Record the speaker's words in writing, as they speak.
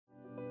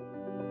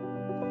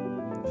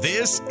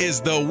This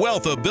is the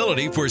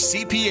Wealthability for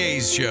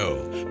CPAs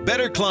show.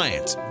 Better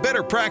clients,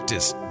 better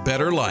practice,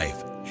 better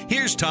life.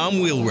 Here's Tom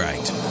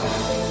Wheelwright.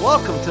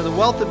 Welcome to the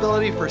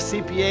Wealthability for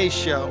CPAs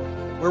show,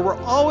 where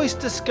we're always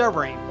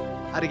discovering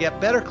how to get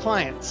better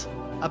clients,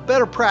 a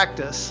better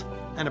practice,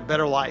 and a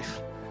better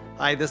life.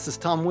 Hi, this is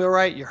Tom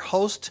Wheelwright, your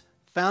host,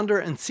 founder,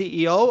 and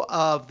CEO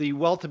of the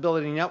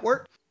Wealthability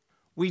Network.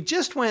 We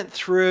just went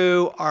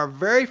through our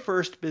very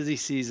first busy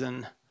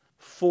season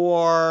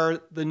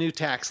for the new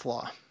tax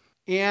law.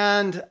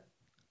 And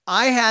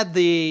I had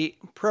the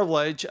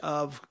privilege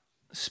of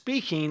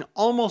speaking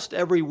almost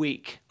every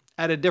week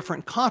at a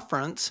different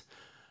conference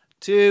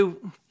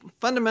to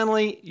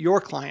fundamentally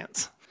your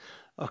clients,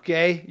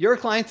 okay? Your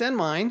clients and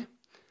mine.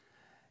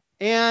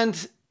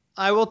 And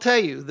I will tell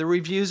you, the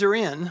reviews are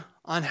in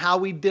on how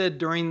we did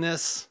during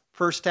this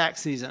first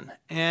tax season,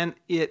 and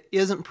it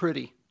isn't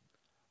pretty.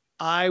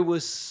 I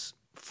was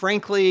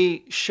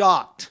frankly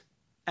shocked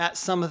at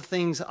some of the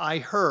things I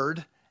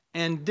heard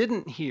and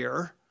didn't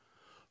hear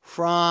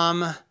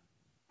from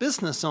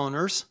business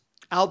owners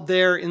out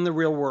there in the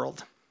real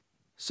world.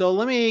 So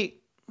let me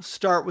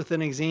start with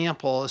an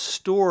example, a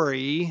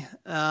story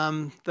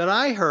that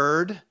I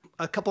heard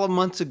a couple of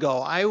months ago.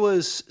 I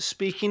was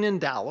speaking in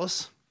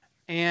Dallas,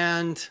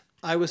 and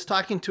I was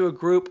talking to a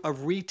group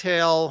of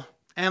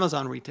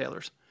Amazon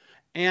retailers.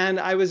 And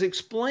I was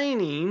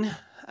explaining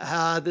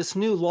this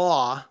new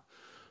law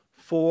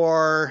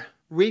for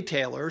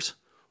retailers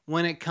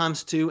when it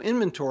comes to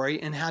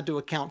inventory and how to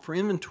account for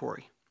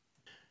inventory.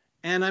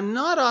 And I'm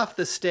not off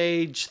the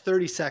stage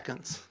 30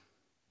 seconds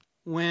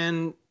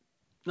when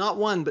not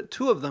one, but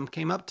two of them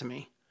came up to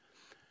me.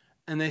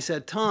 And they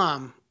said,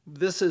 Tom,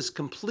 this is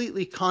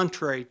completely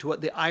contrary to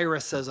what the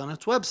IRS says on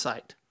its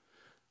website.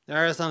 The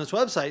IRS on its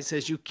website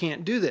says you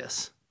can't do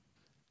this.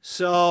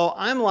 So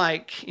I'm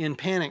like in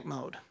panic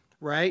mode,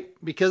 right?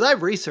 Because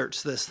I've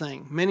researched this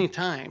thing many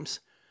times.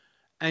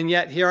 And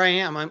yet here I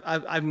am.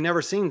 I've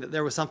never seen that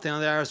there was something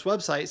on the IRS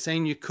website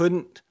saying you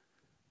couldn't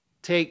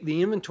take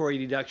the inventory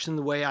deduction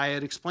the way I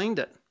had explained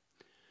it.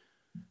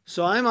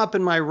 So I'm up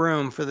in my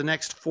room for the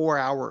next 4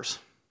 hours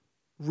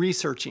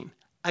researching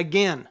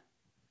again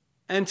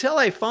until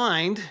I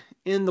find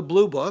in the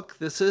Blue Book,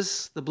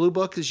 the Blue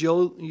Book, as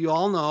you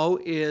all know,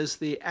 is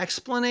the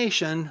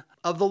explanation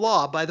of the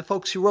law by the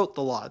folks who wrote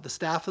the law, the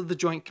staff of the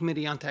Joint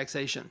Committee on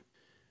Taxation.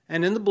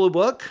 And in the Blue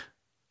Book,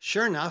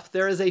 sure enough,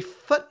 there is a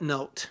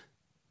footnote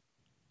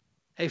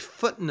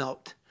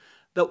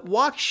that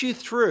walks you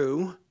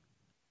through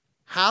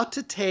how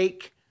to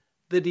take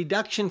the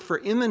deduction for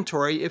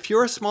inventory. If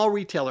you're a small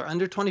retailer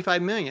under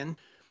 25 million,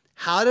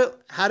 how to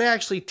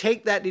actually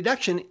take that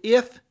deduction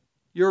if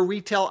your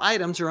retail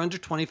items are under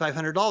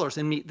 $2,500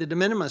 and meet the de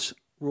minimis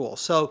rule.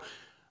 So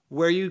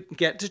where you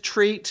get to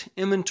treat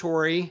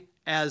inventory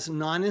as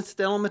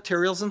non-incidental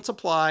materials and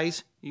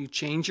supplies, you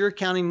change your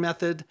accounting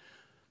method,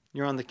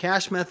 you're on the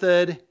cash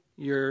method,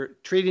 you're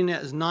treating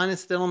it as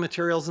non-incidental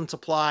materials and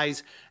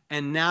supplies,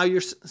 and now you're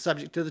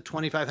subject to the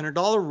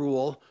 $2,500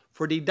 rule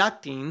for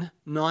deducting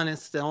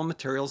non-incidental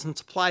materials and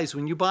supplies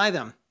when you buy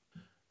them.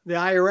 The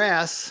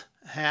IRS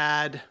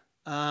had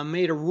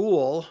made a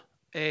rule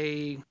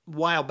a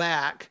while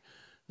back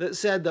that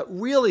said that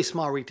really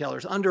small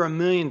retailers under $1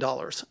 million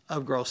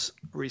of gross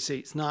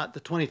receipts, not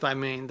the $25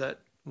 million that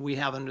we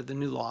have under the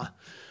new law,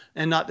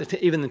 and not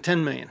even the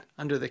 $10 million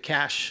under the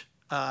cash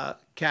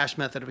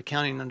method of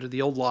accounting under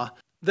the old law,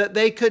 that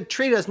they could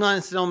treat as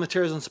non-incidental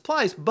materials and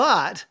supplies,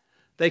 but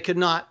they could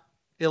not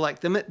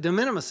elect the de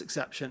minimis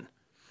exception.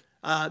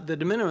 The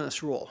de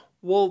minimis rule.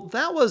 Well,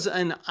 that was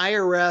an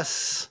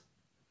IRS,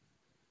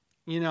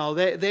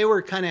 they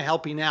were kind of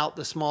helping out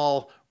the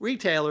small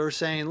retailers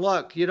saying,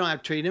 look, you don't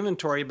have to treat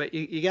inventory, but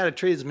you got to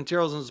treat it as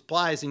materials and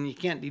supplies and you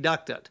can't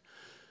deduct it.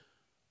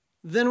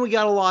 Then we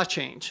got a law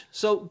change.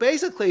 So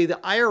basically the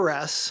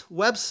IRS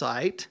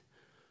website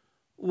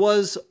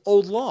was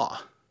old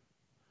law.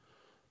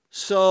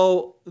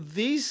 So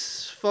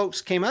these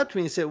folks came up to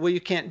me and said, well,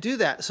 you can't do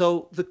that.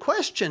 So the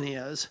question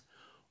is,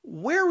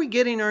 where are we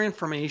getting our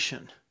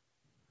information,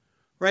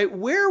 right?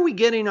 Where are we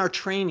getting our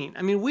training?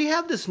 I mean, we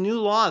have this new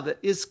law that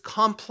is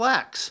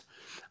complex.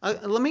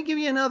 Let me give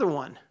you another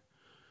one.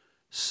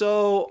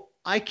 So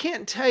I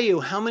can't tell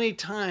you how many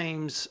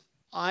times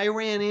I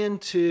ran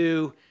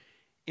into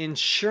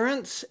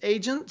insurance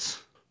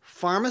agents,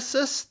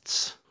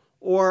 pharmacists,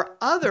 or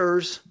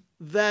others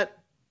that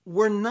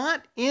were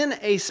not in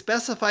a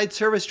specified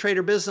service trade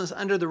or business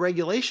under the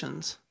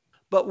regulations,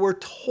 but were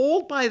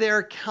told by their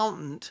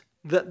accountant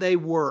that they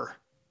were.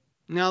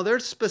 Now,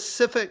 there's a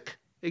specific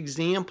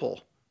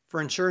example for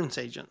insurance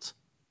agents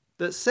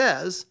that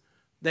says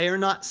they are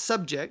not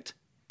subject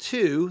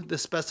to the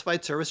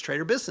specified service trade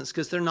or business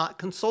because they're not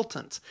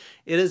consultants.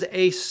 It is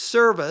a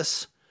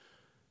service,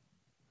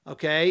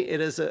 okay?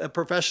 It is a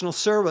professional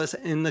service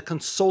in the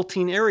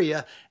consulting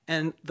area,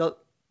 and the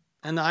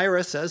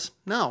IRS says,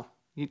 no,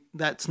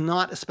 that's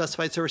not a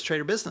specified service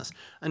trade or business.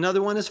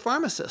 Another one is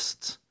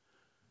pharmacists.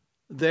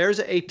 There's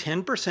a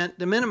 10%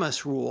 de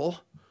minimis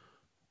rule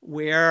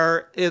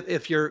where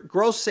if your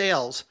gross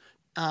sales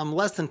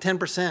less than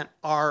 10%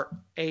 are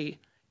a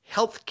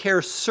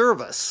healthcare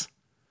service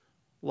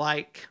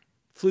like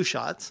flu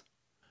shots,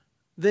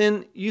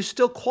 then you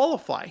still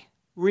qualify.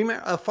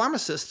 Remember, a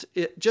pharmacist,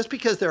 just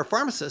because they're a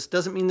pharmacist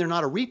doesn't mean they're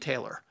not a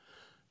retailer.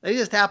 They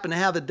just happen to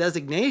have a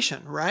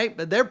designation, right?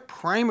 But their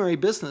primary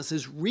business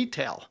is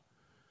retail.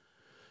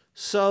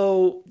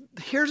 So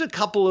here's a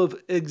couple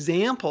of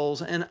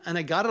examples, and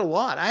I got it a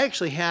lot. I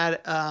actually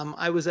had,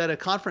 I was at a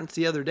conference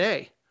the other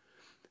day.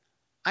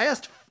 I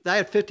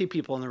had 50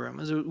 people in the room.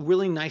 It was a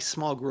really nice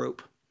small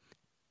group.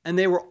 And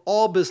they were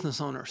all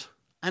business owners.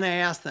 And I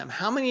asked them,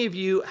 how many of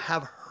you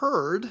have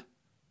heard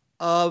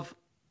of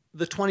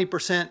the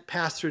 20%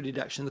 pass-through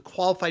deduction, the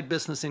qualified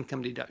business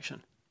income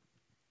deduction?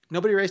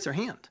 Nobody raised their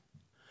hand.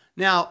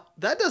 Now,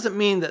 that doesn't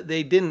mean that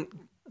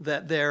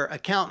that their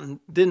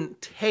accountant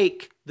didn't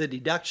take the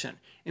deduction.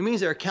 It means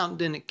their accountant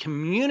didn't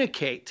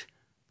communicate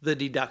the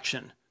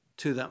deduction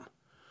to them.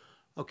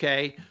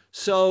 Okay,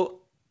 so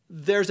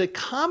there's a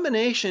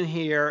combination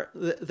here.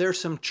 There's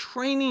some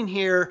training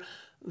here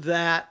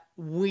that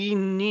we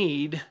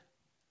need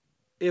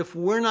if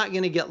we're not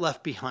going to get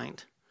left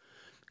behind.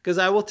 Because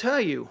I will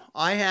tell you,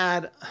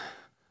 oh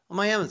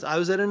my heavens, I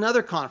was at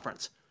another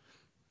conference.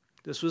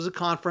 This was a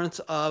conference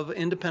of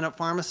independent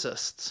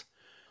pharmacists.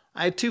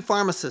 I had 2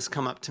 pharmacists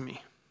come up to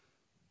me.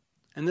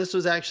 And this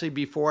was actually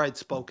before I'd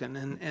spoken.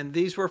 And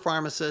these were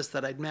pharmacists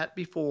that I'd met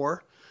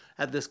before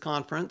at this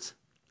conference.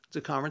 It's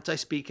a conference I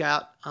speak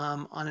at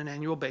on an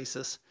annual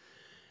basis.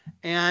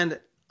 And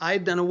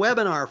I'd done a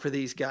webinar for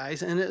these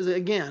guys. And it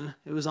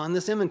was on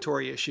this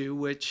inventory issue,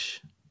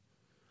 which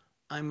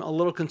I'm a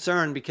little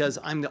concerned because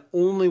I'm the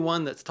only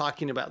one that's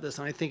talking about this.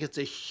 And I think it's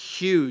a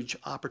huge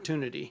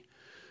opportunity.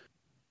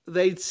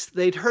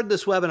 They'd heard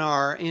this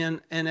webinar,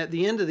 and at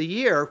the end of the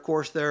year, of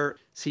course, their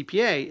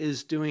CPA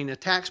is doing a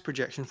tax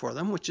projection for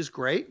them, which is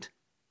great.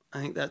 I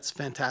think that's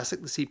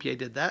fantastic. The CPA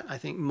did that. I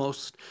think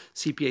most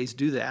CPAs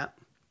do that.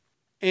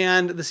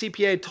 And the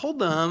CPA told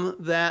them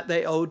that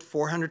they owed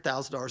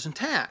 $400,000 in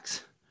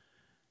tax.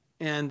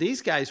 And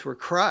these guys were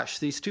crushed.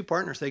 These 2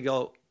 partners, they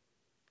go,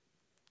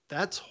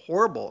 that's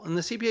horrible. And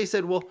the CPA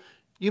said, well,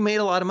 you made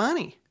a lot of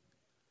money.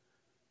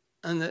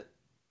 And the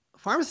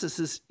pharmacist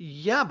says,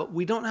 yeah, but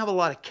we don't have a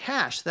lot of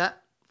cash.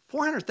 That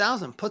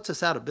 $400,000 puts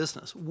us out of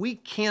business. We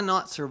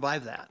cannot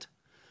survive that.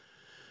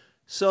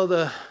 So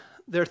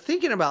they're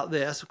thinking about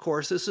this. Of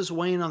course, this is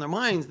weighing on their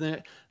minds.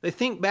 They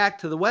think back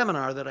to the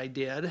webinar that I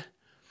did.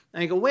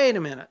 And they go, wait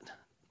a minute.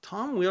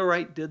 Tom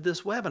Wheelwright did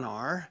this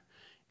webinar,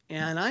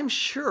 and I'm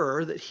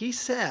sure that he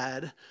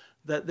said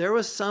that there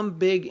was some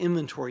big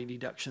inventory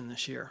deduction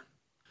this year.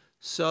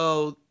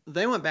 So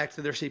they went back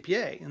to their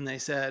CPA and they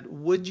said,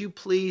 would you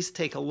please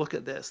take a look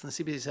at this? And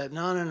the CPA said,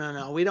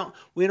 no. We don't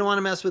want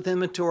to mess with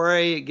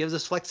inventory. It gives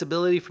us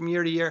flexibility from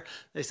year to year.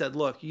 They said,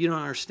 look, you don't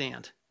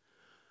understand.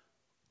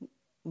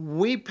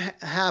 We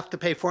have to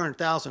pay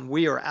 $400,000.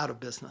 We are out of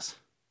business.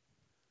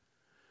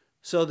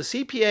 So the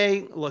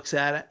CPA looks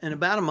at it, and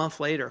about a month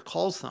later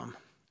calls them.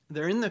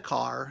 They're in the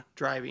car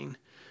driving,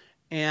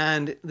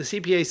 and the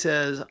CPA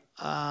says,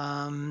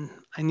 I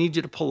need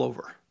you to pull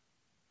over.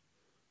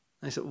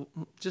 And I said,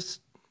 well, just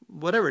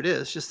whatever it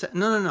is, just say,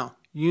 no,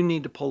 you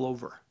need to pull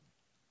over.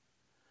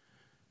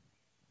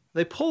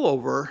 They pull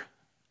over,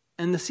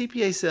 and the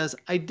CPA says,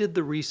 I did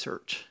the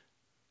research.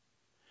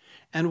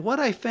 And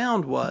what I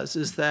found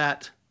is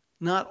that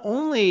not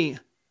only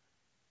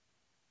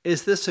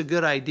is this a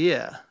good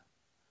idea,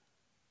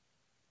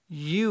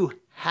 you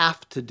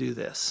have to do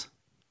this.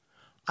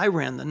 I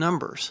ran the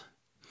numbers.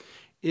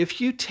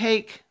 If you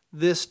take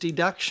this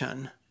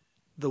deduction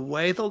the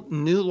way the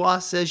new law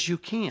says you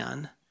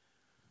can,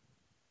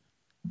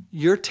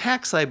 your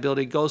tax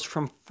liability goes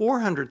from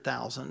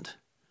 $400,000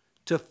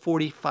 to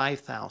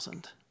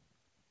 $45,000.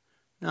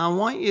 Now I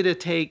want you to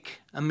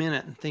take a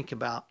minute and think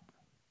about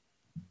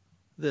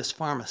this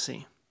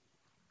pharmacy.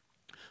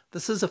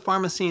 This is a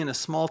pharmacy in a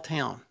small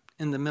town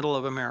in the middle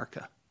of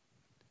America.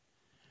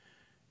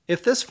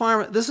 If this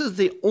is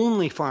the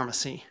only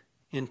pharmacy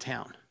in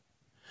town.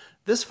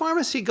 This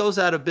pharmacy goes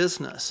out of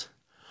business.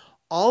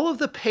 All of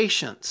the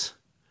patients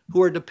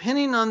who are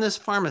depending on this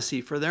pharmacy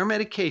for their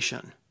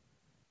medication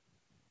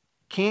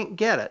can't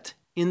get it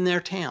in their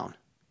town.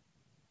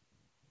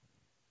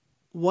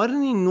 What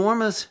an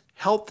enormous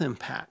health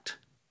impact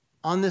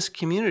on this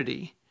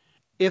community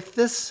if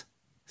this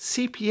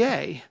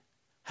CPA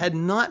had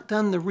not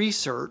done the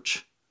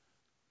research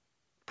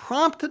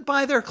prompted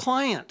by their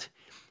client.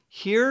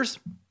 Here's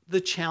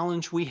the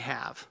challenge we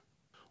have.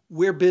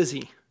 We're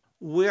busy.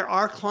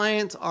 Our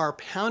clients are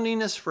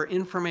pounding us for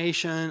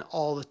information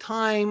all the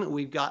time.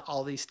 We've got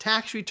all these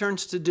tax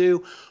returns to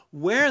do.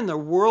 Where in the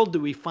world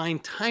do we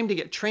find time to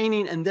get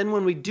training? And then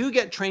when we do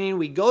get training,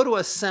 we go to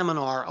a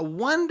seminar, a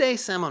one-day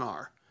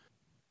seminar,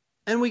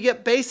 and we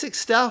get basic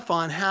stuff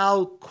on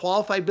how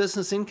qualified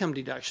business income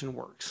deduction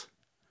works.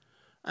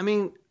 I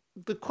mean,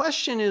 the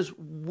question is,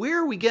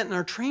 where are we getting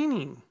our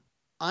training?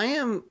 I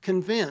am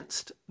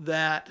convinced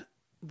that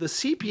the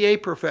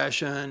CPA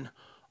profession,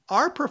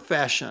 our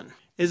profession,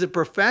 is a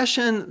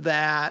profession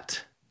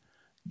that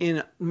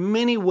in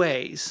many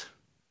ways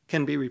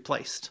can be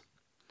replaced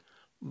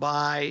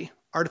by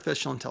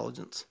artificial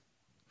intelligence.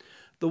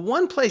 The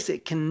one place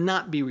it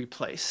cannot be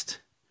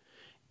replaced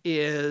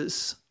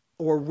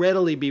or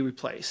readily be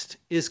replaced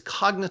is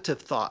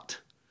cognitive thought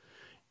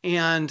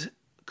and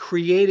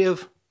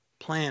creative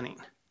planning.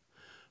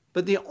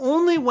 But the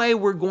only way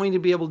we're going to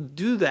be able to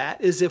do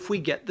that is if we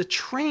get the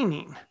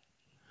training.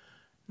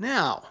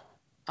 Now,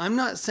 I'm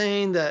not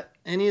saying that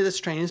any of this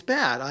training is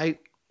bad.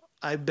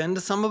 I've been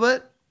to some of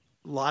it.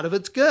 A lot of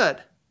it's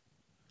good.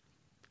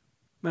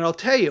 But I'll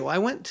tell you, I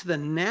went to the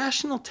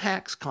National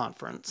Tax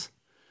Conference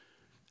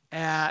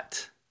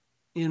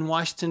in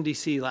Washington,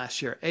 D.C.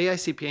 last year,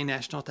 AICPA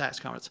National Tax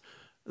Conference,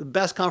 the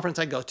best conference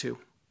I go to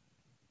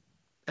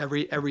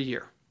every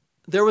year.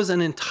 There was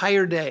an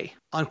entire day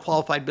on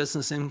qualified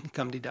business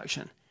income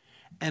deduction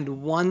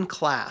and one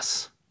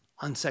class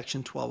on Section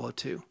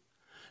 1202.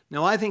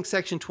 Now, I think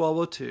Section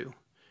 1202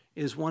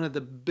 is one of the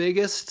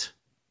biggest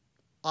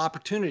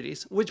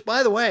opportunities, which,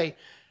 by the way,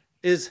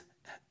 is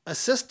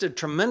assisted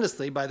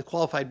tremendously by the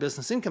qualified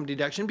business income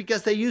deduction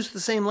because they use the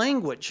same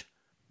language.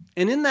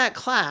 And in that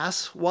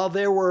class, while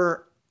there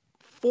were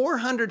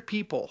 400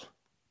 people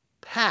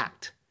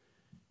packed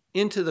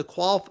into the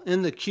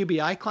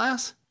QBI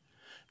class,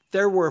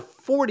 there were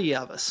 40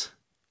 of us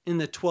in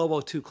the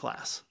 1202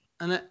 class.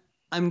 And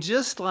I'm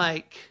just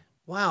like,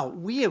 wow,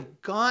 we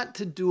have got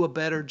to do a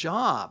better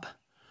job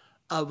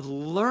of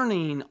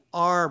learning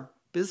our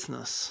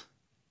business.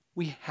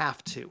 We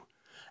have to.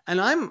 And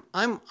I am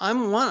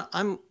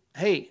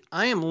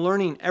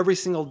learning every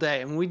single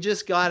day. And we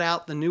just got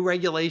out the new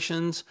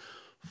regulations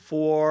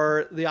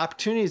for the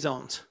opportunity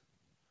zones.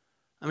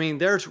 I mean,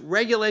 there's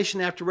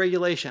regulation after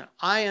regulation.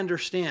 I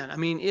understand. I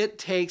mean, it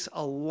takes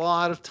a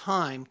lot of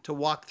time to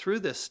walk through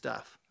this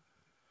stuff.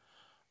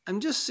 I'm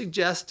just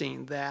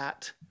suggesting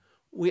that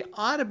we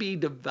ought to be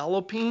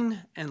developing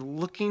and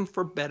looking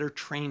for better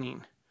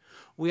training.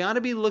 We ought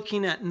to be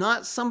looking at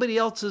not somebody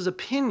else's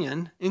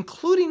opinion,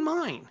 including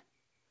mine.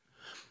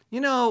 You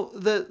know,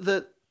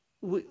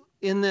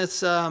 in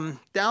this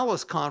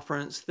Dallas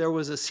conference, there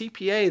was a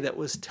CPA that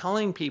was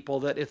telling people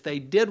that if they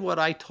did what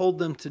I told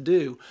them to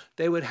do,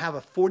 they would have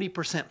a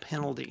 40%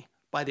 penalty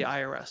by the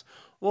IRS.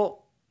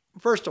 Well,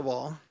 first of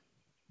all,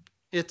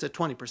 it's a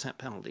 20%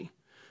 penalty.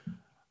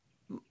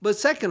 But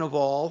second of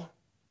all,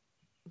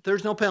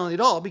 there's no penalty at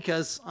all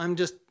because I'm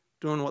just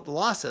doing what the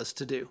law says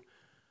to do.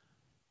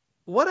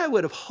 What I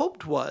would have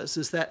hoped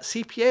is that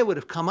CPA would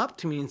have come up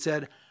to me and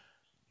said,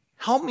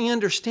 help me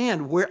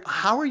understand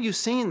how are you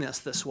seeing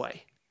this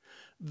way?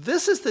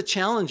 This is the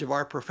challenge of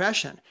our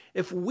profession.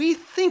 If we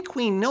think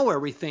we know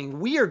everything,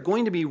 we are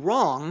going to be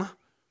wrong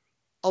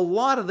a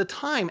lot of the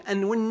time,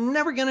 and we're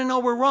never going to know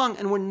we're wrong,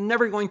 and we're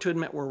never going to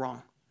admit we're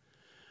wrong.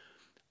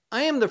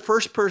 I am the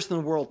first person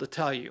in the world to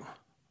tell you,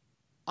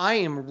 I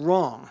am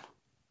wrong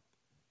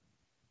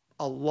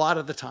a lot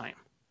of the time.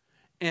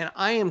 And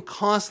I am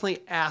constantly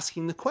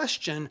asking the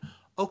question,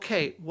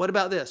 okay, what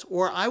about this?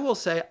 Or I will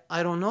say,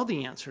 I don't know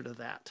the answer to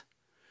that.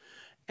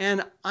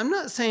 And I'm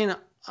not saying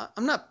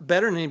I'm not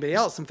better than anybody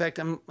else. In fact,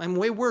 I'm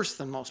way worse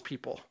than most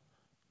people.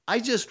 I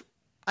just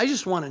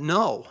want to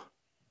know.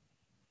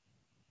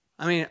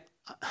 I mean,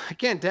 I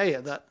can't tell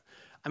you that.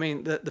 I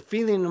mean, the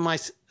feeling in my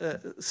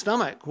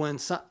stomach when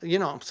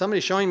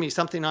somebody's showing me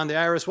something on the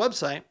IRS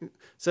website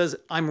says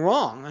I'm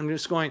wrong. I'm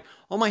just going,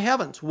 oh my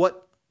heavens,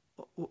 what?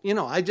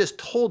 I just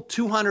told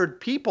 200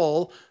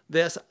 people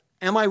this.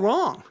 Am I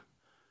wrong?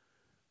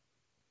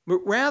 But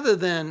rather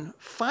than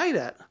fight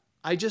it,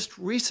 I just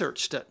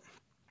researched it.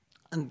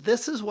 And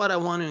this is what I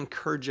want to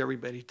encourage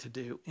everybody to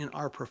do in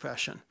our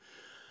profession.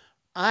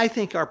 I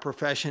think our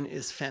profession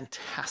is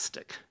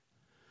fantastic.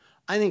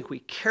 I think we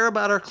care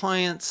about our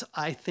clients.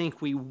 I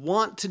think we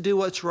want to do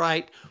what's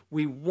right.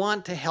 We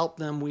want to help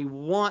them. We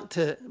want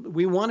to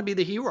be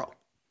the hero.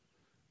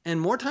 And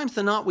more times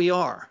than not, we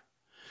are.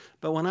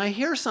 But when I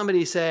hear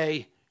somebody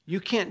say, you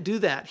can't do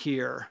that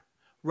here,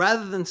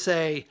 rather than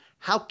say,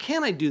 how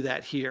can I do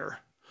that here?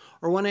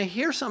 Or when I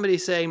hear somebody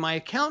say, my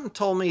accountant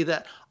told me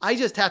that I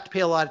just have to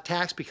pay a lot of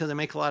tax because I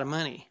make a lot of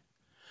money,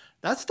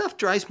 that stuff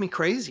drives me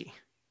crazy.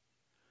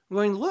 I'm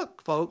going,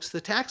 look, folks,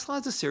 the tax law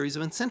is a series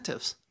of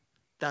incentives.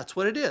 That's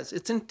what it is.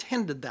 It's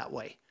intended that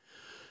way.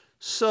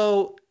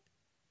 So,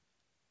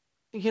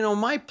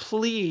 my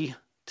plea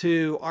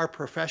to our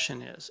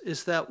profession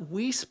is that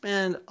we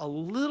spend a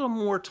little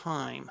more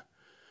time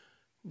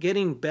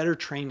getting better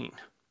training,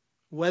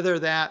 whether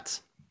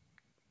that's,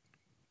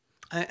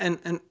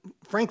 and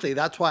frankly,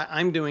 that's why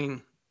I'm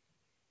creating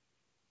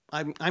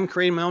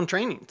my own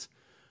trainings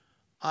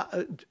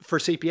for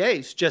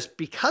CPAs just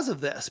because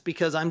of this,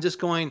 because I'm just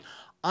going,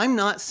 I'm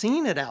not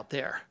seeing it out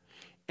there.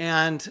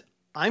 And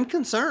I'm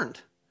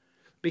concerned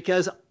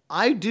because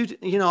I'm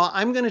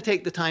going to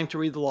take the time to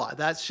read the law.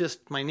 That's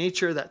just my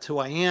nature. That's who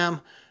I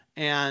am.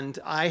 And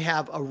I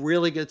have a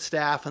really good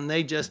staff and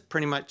they just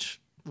pretty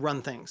much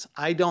run things.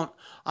 I don't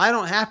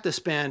have to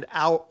spend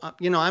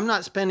I'm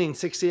not spending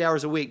 60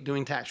 hours a week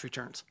doing tax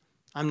returns.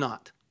 I'm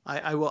not.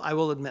 I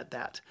will admit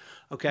that.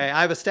 Okay.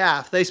 I have a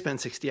staff. They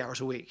spend 60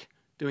 hours a week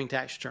doing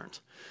tax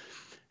returns.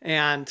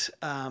 And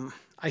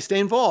I stay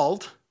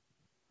involved,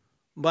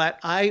 but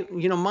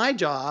my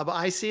job,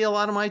 I see a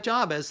lot of my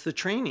job as the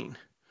training.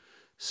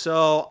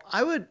 So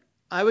I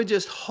would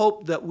just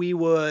hope that we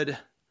would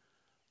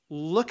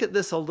look at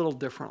this a little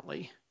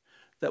differently,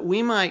 that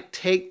we might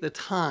take the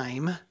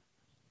time,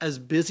 as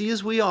busy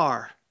as we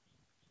are,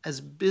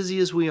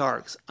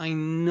 because I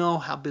know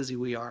how busy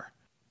we are,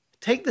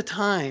 take the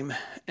time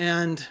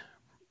and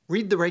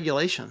read the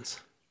regulations.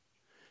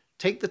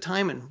 Take the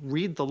time and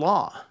read the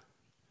law.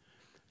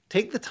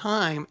 Take the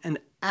time and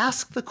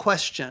ask the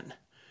question,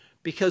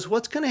 because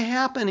what's going to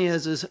happen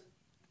is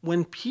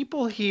when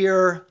people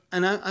hear,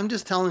 and I'm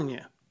just telling you,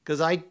 because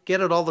I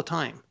get it all the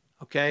time,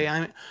 okay?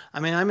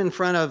 I'm in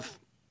front of,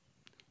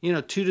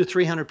 200 to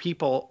 300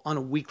 people on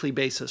a weekly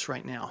basis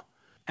right now.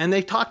 And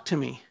they talk to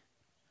me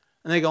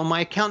and they go,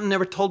 my accountant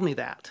never told me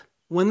that.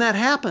 When that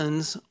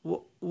happens,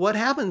 what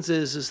happens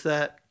is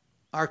that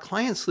our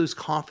clients lose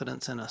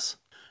confidence in us.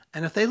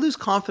 And if they lose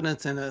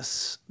confidence in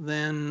us,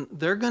 then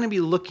they're going to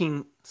be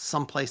looking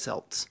someplace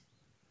else.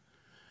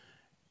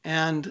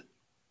 And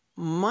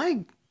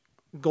my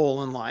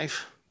goal in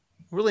life,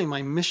 really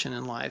my mission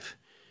in life,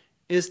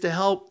 is to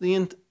help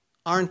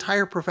our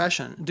entire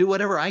profession do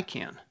whatever I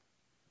can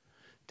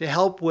to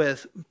help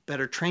with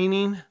better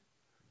training,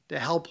 to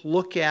help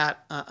look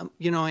at,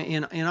 in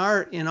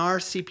our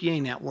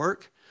CPA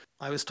network.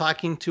 I was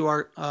talking to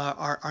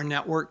our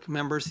network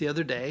members the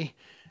other day,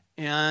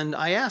 and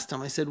I asked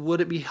them, I said,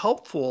 would it be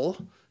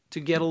helpful to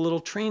get a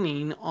little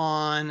training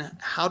on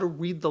how to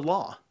read the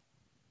law?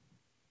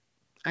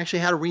 Actually,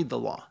 how to read the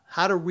law,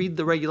 how to read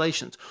the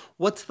regulations.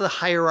 What's the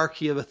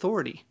hierarchy of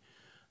authority?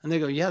 And they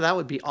go, yeah, that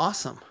would be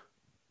awesome.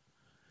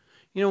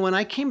 When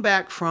I came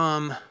back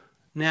from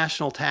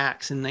National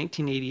Tax in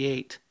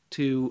 1988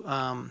 to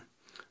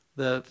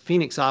the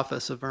Phoenix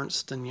office of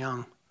Ernst &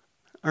 Young,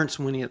 Ernst &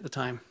 Winnie at the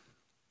time,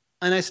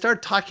 and I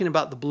started talking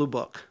about the Blue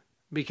Book,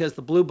 because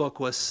the Blue Book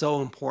was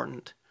so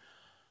important,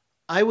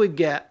 I would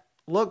get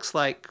looks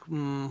like,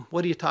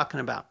 what are you talking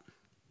about?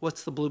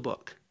 What's the Blue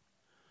Book?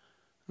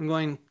 I'm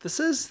going,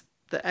 this is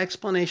the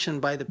explanation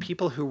by the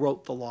people who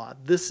wrote the law.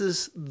 This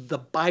is the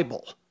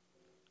Bible.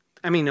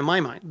 In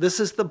my mind, this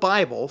is the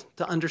Bible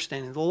to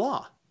understanding the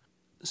law.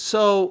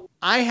 So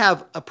I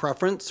have a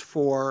preference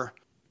for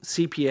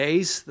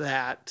CPAs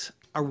that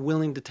are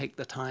willing to take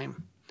the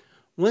time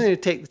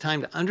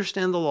to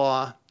understand the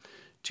law,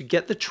 to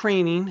get the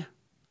training,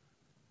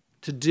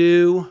 to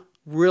do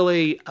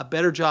really a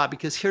better job.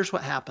 Because here's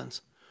what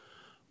happens.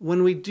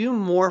 When we do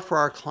more for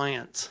our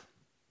clients,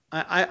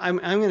 I'm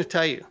going to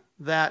tell you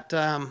that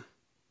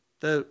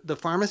the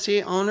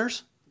pharmacy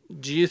owners,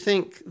 do you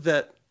think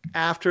that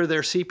after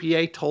their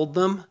CPA told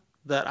them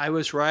that I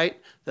was right,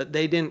 that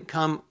they didn't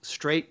come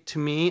straight to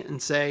me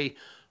and say,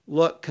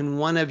 look, can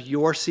one of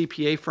your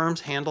CPA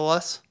firms handle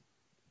us?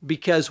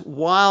 Because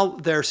while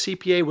their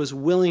CPA was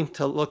willing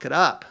to look it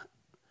up,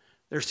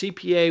 their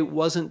CPA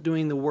wasn't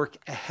doing the work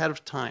ahead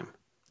of time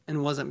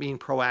and wasn't being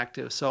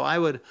proactive. So I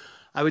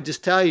would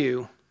just tell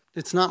you,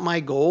 it's not my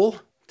goal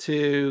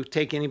to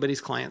take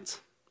anybody's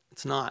clients.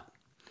 It's not.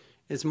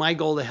 It's my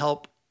goal to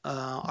help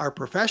our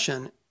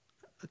profession,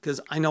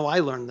 because I know I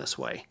learned this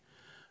way,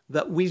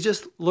 that we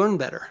just learn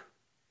better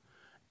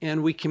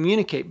and we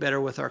communicate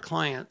better with our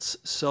clients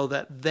so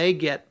that they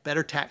get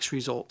better tax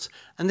results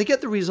and they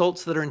get the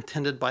results that are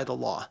intended by the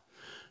law.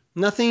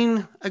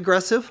 Nothing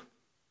aggressive.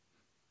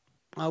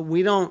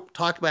 We don't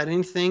talk about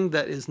anything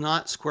that is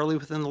not squarely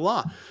within the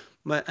law.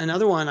 But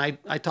another one,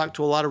 I talk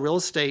to a lot of real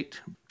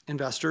estate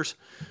investors.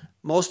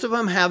 Most of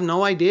them have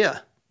no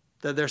idea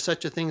that there's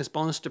such a thing as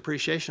bonus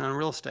depreciation on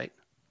real estate.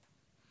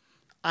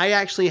 I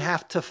actually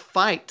have to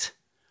fight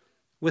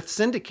with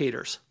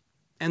syndicators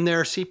and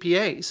their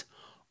CPAs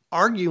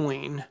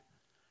arguing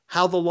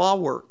how the law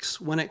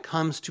works when it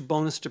comes to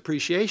bonus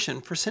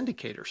depreciation for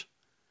syndicators.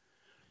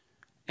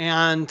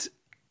 And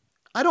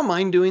I don't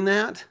mind doing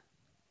that.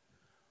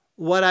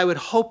 What I would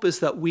hope is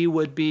that we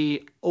would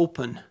be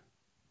open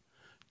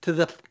to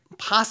the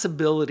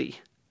possibility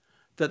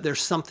that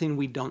there's something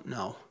we don't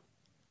know.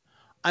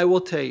 I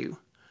will tell you,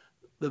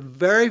 the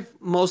very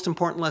most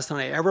important lesson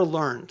I ever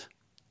learned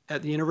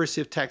at the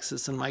University of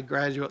Texas in my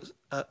graduate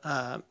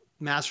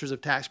Masters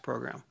of Tax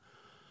program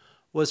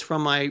was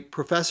from my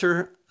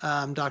professor,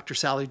 Dr.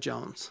 Sally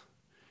Jones.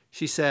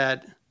 She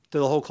said to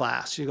the whole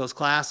class, she goes,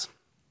 class,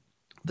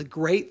 the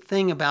great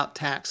thing about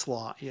tax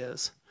law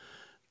is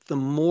the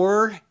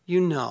more you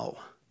know,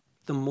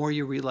 the more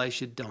you realize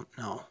you don't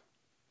know.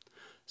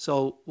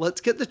 So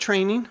let's get the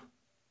training.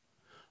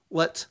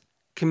 Let's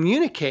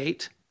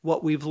communicate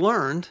what we've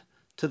learned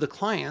to the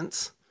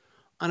clients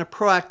on a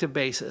proactive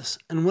basis.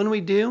 And when we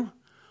do,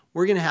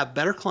 we're going to have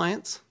better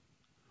clients.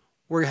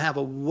 We're going to have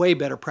a way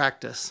better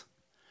practice.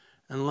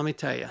 And let me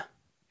tell you,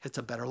 it's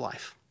a better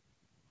life.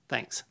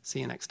 Thanks. See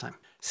you next time.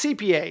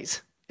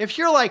 CPAs. If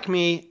you're like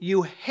me,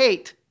 you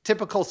hate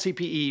typical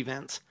CPE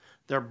events.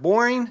 They're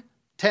boring,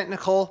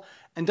 technical,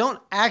 and don't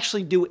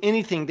actually do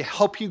anything to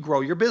help you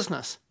grow your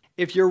business.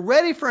 If you're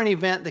ready for an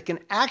event that can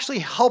actually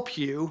help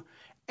you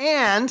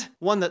and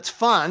one that's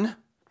fun,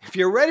 if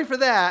you're ready for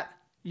that,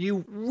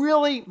 You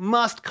really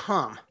must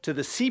come to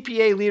the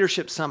CPA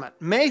Leadership Summit,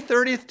 May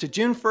 30th to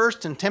June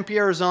 1st in Tempe,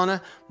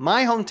 Arizona,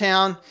 my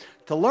hometown.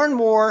 To learn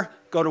more,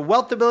 go to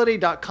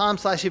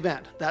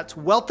wealthability.com/event. That's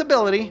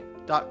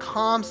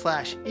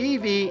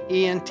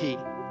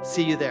wealthability.com/EVENT.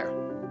 See you there.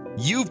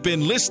 You've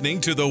been listening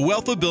to the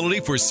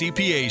Wealthability for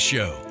CPAs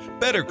show.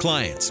 Better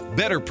clients,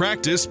 better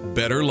practice,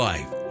 better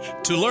life.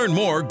 To learn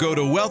more, go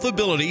to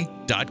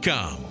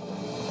wealthability.com.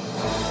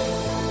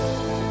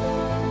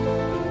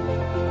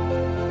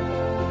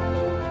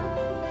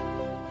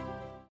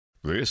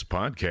 This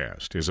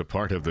podcast is a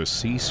part of the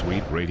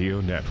C-Suite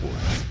Radio Network.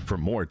 For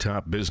more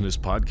top business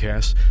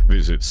podcasts,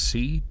 visit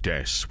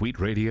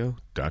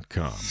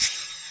c-suiteradio.com.